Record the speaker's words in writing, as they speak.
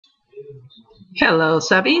Hello,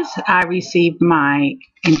 subbies. I received my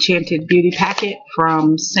Enchanted Beauty packet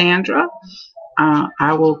from Sandra.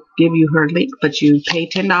 I will give you her link, but you pay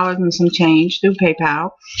 $10 and some change through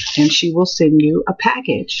PayPal, and she will send you a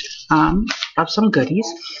package of some goodies.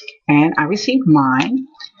 And I received mine,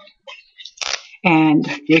 and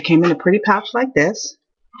it came in a pretty pouch like this,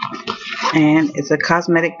 and it's a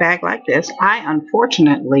cosmetic bag like this. I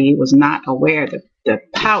unfortunately was not aware that the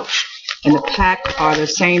pouch and the pack are the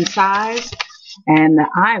same size, and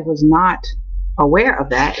I was not aware of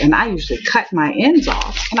that, and I usually cut my ends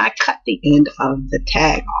off, and I cut the end of the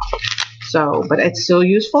tag off. So, but it's still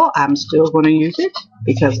useful. I'm still going to use it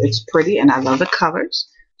because it's pretty and I love the colors.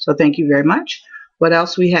 So thank you very much. What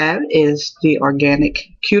else we have is the organic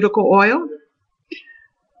cuticle oil.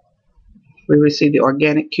 We received the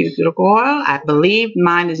organic cuticle oil. I believe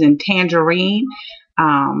mine is in tangerine.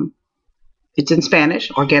 It's in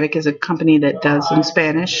Spanish. Organic is a company that does in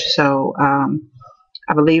Spanish. So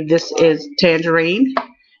I believe this is tangerine.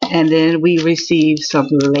 And then we received some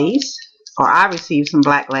lace, or I received some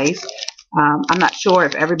black lace. I'm not sure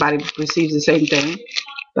if everybody receives the same thing,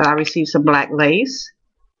 but I received some black lace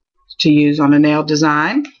to use on a nail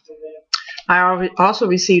design. I also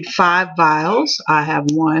received 5 vials. I have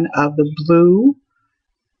one of the blue,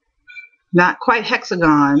 not quite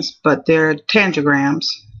hexagons, but they're tangergrams.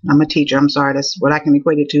 I'm a teacher, I'm sorry, that's what I can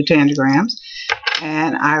equate it to, tangergrams.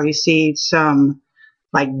 And I received some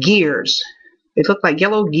like gears. They look like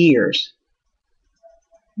yellow gears.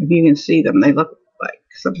 If you can see them, they look like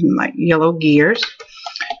something like yellow gears.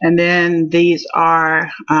 And then these are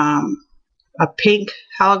a pink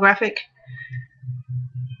holographic,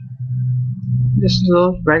 just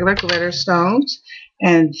little regular glitter stones.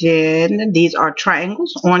 And then these are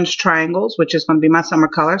triangles, orange triangles, which is going to be my summer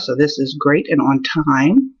color. So this is great and on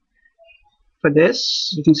time for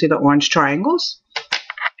this. You can see the orange triangles.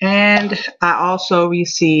 And I also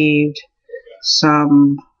received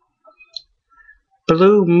some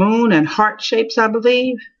blue moon and heart shapes, I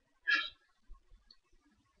believe.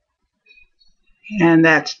 And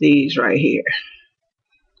that's these right here.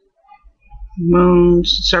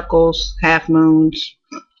 Moons, circles, half moons,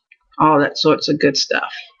 all that sorts of good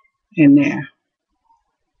stuff in there.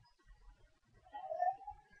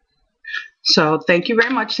 So thank you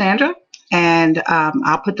very much, Sandra. And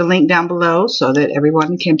I'll put the link down below so that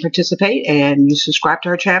everyone can participate, and you subscribe to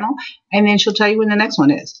her channel, and then she'll tell you when the next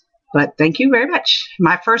one is. But thank you very much.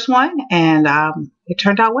 My first one, and it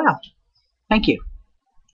turned out well. Thank you.